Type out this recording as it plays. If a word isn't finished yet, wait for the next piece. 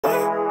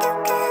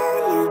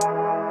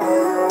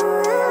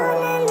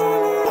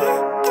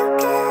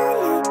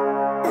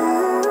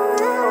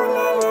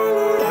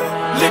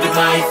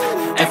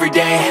every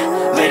day,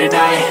 late at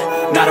night,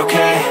 not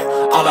okay.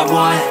 All I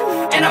want,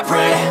 and I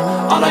pray,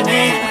 all I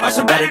need are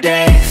some better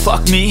days.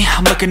 Fuck me,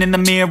 I'm looking in the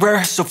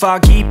mirror, so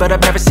foggy, but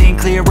I've never seen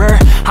clearer.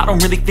 I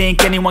don't really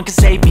think anyone can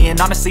save me, and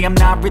honestly I'm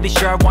not really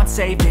sure I want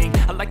saving.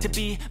 I like to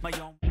be my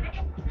own.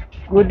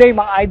 Good day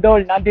mga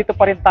idol, nandito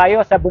pa rin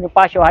tayo sa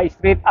Bonifacio High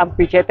Street,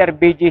 Amphitheater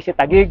BGC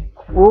Taguig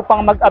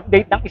upang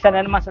mag-update ng isa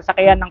na naman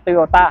sasakyan ng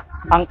Toyota,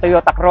 ang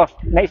Toyota Cross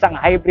na isang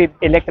hybrid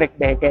electric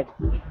vehicle.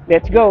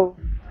 Let's go!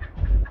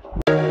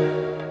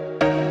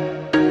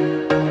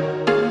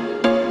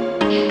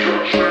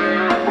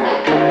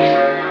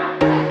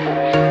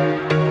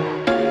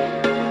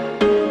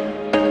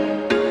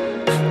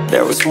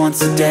 There was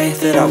once a day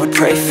that I would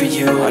pray for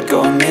you. I'd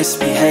go and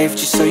misbehave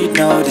just so you'd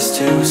notice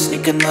too.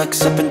 Sneaking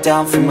looks up and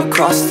down from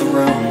across the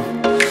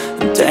room.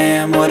 And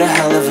damn, what a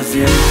hell of a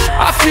view.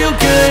 I feel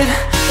good,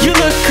 you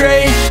look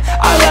great,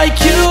 I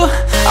like you,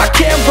 I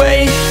can't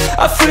wait.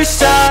 A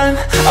first time,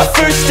 a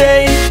first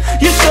date,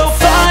 you're so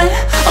fine,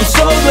 I'm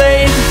so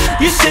late.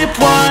 You sip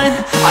wine,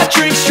 I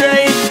drink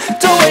straight.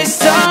 Don't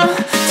waste time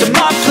to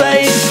my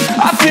place.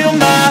 I feel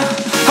my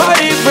heart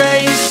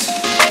erase.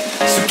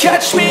 So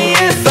catch me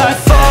if I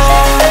fall.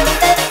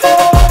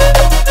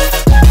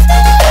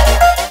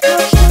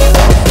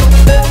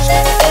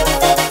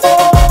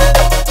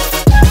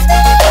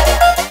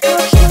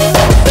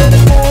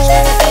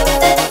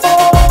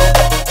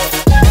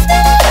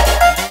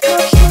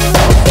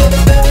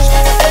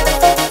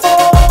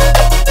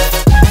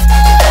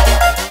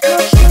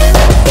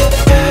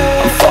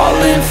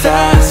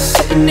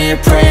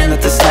 Praying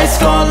that this night's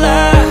gonna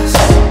last.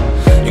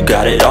 You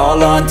got it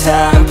all on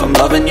tap, I'm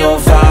loving your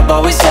vibe,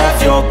 always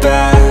have your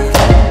back.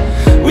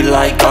 We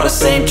like all the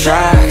same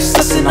tracks,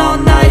 listen all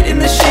night in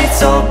the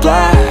sheets all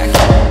black.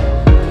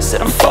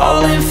 Said I'm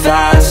falling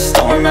fast,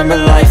 don't remember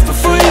life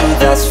before you,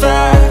 that's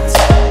fact.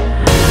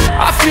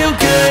 I feel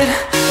good,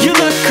 you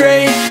look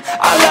great,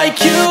 I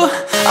like you,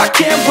 I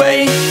can't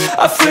wait.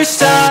 A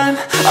first time,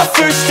 a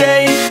first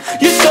date,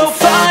 you're so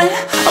fine,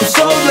 I'm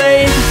so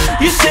late.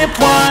 You sip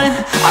wine,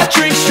 I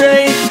drink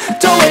straight.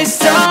 Don't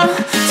waste time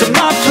to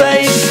my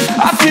place.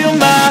 I feel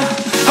my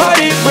heart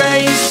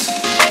erase.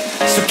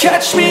 So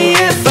catch me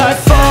if I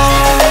fall.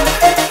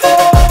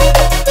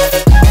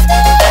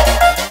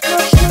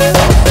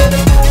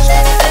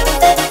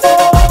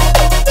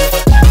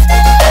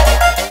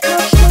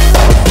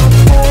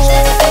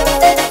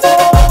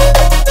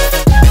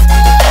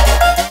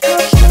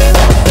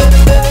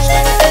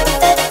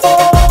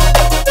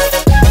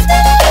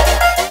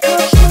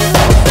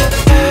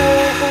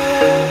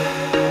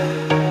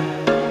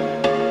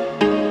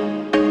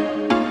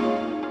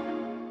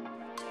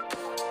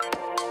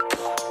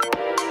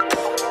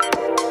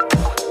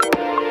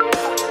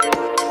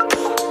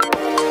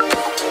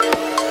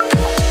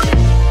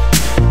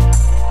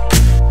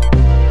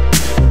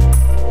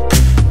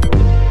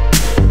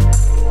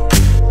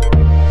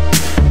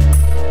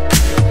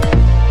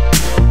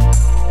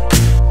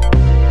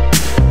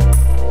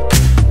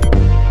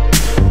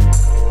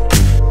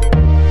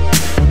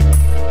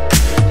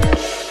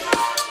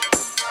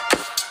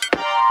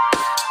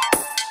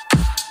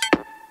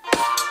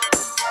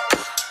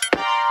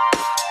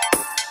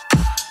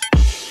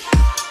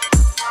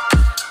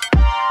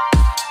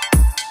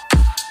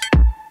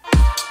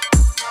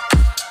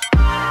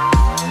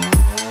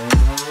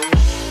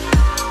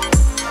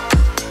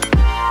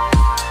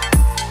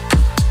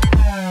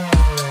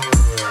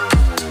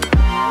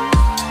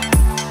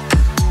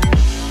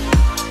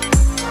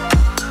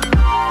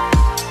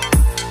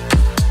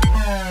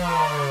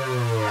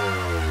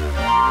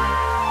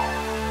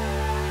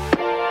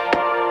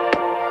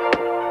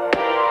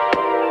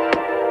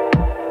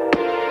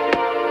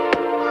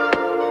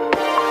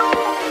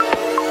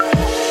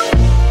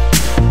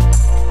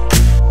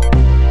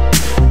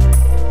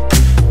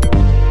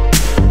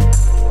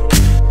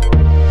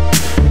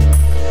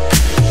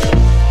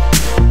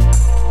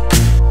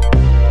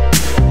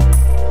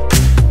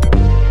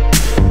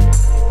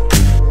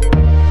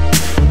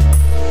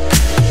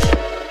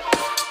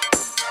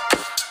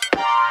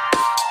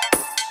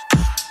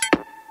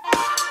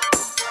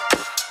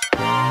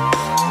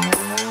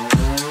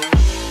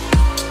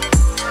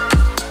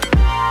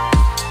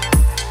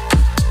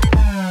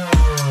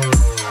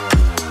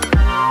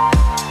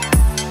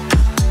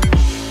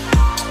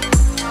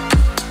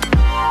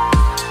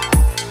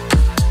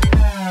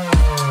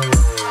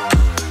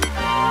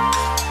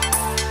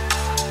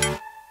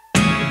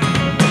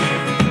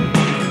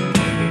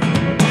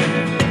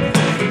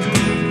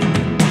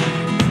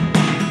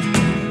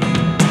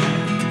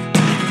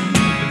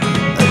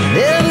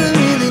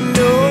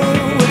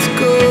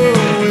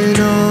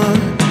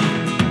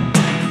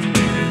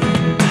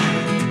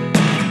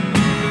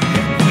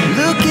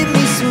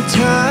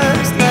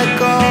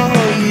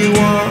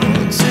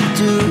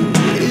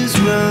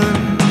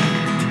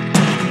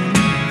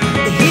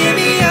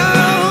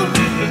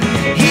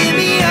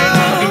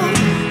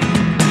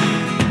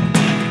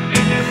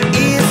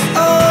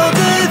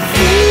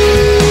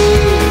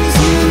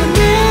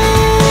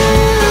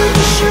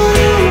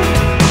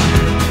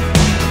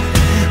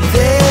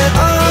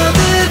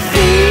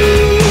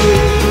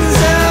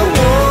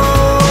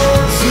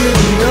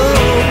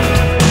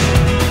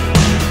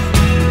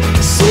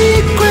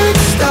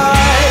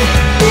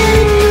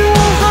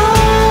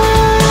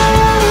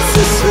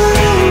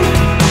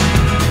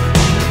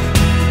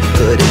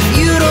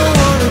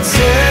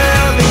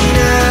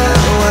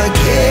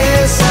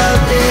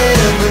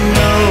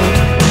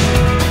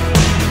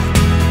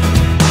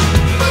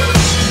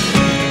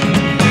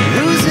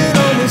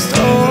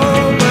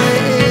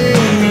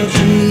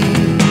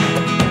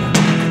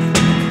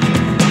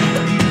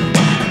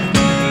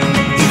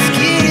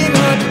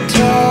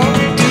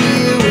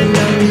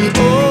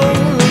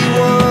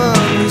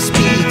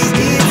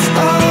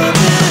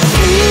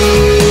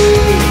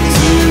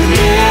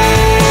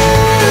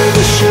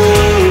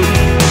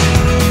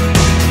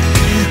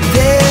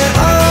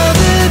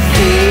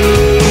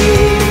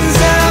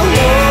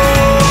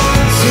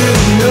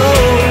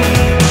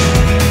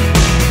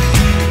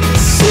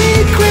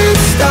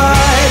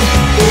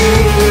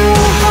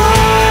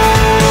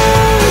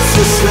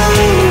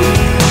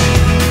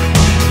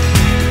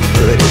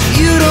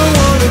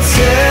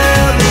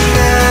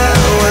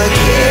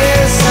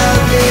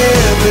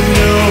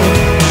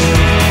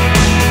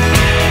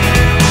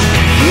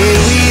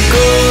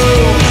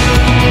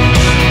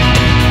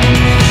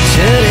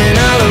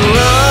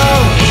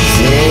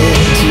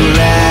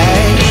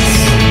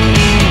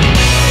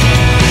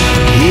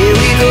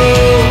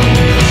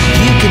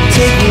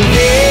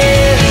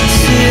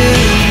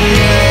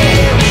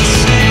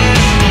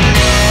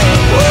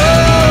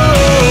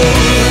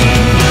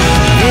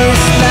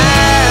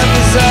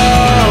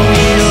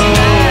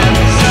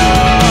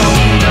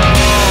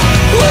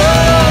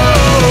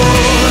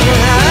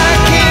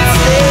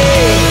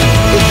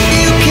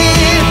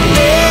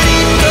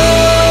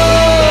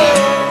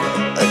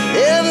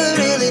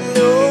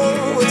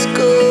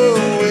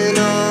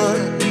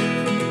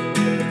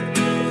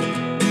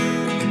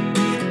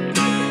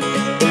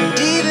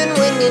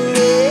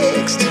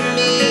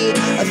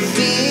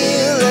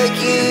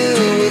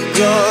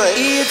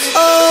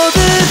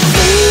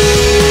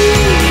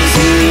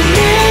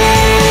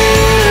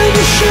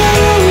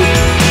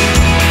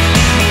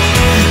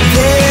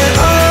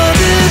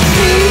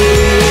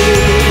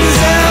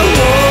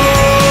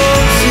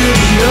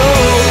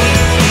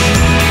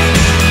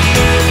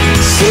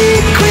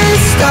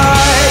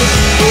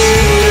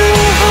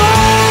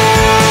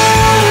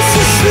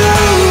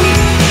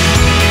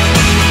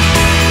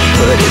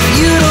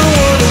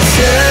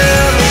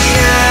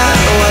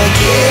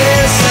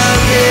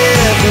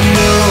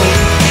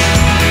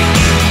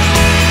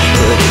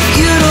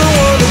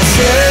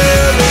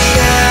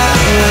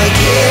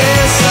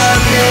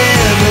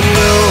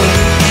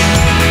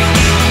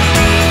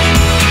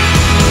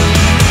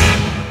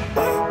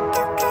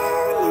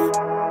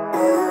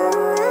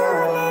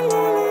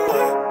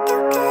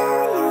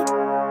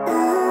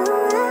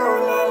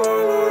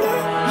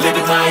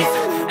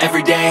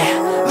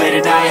 late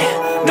at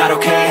night, not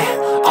okay.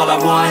 All I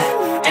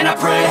want, and I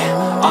pray,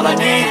 all I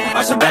need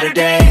are some better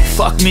days.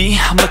 Fuck me,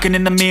 I'm looking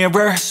in the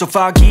mirror, so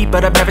foggy,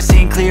 but I've never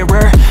seen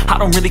clearer. I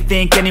don't really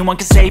think anyone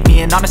can save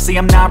me, and honestly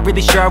I'm not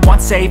really sure I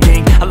want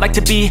saving. I like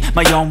to be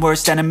my own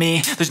worst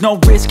enemy. There's no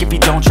risk if you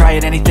don't try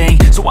at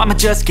anything, so I'ma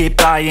just keep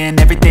buying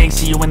everything.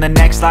 See you in the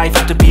next life,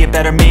 have to be a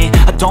better me.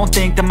 I don't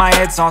think that my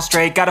head's on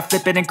straight, gotta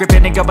flip it and grip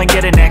it and go and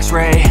get an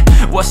x-ray.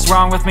 What's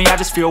wrong with me? I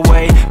just feel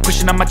weight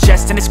pushing on my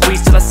chest and it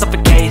squeezes till I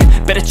suffocate.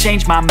 Better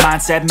change my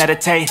mindset,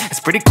 meditate. It's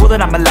pretty cool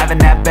that I'm alive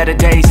and have better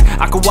days.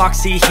 I could walk,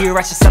 see, hear,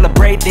 I should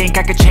celebrate. Think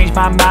I could change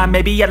my mind,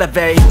 maybe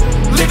elevate.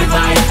 Living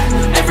life,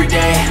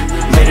 everyday,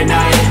 late at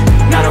night,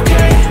 not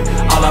okay.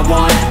 All I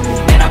want,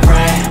 and I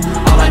pray,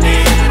 all I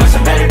need are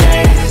some better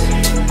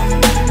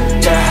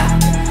days.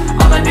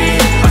 Yeah, all I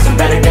need are some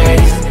better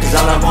days. Cause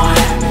all I want,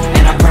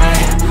 and I pray,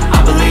 I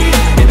believe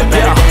in the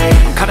better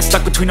days. I'm kinda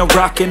stuck between a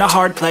rock and a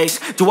hard place.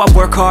 Do I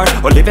work hard,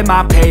 or live at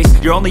my pace?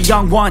 You're only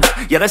young once,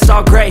 yeah that's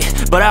all great,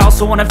 but I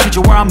also want a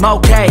future where I'm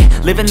okay.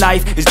 Living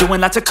life is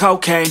doing lots of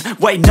cocaine.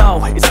 Wait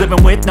no, it's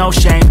living with no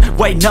shame.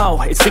 Wait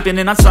no, it's sleeping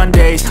in on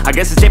Sundays. I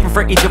guess it's different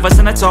for each of us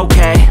and that's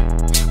okay.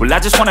 Well I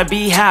just wanna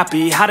be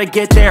happy, how to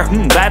get there?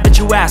 Glad that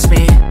you asked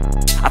me.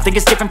 I think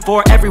it's different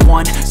for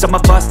everyone. Some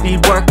of us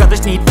need work,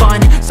 others need fun.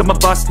 Some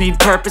of us need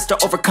purpose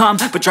to overcome.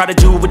 But try to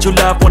do what you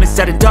love when it's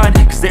said and done,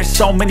 cause there's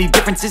so many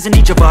differences in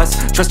each of us.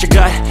 Trust your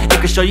gut, it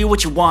can show you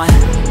what you want.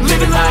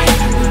 Living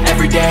life,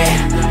 everyday,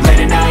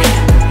 late at night,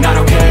 not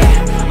okay.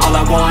 All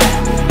I want,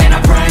 and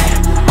I pray,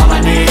 all I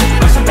need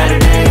are some better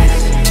days.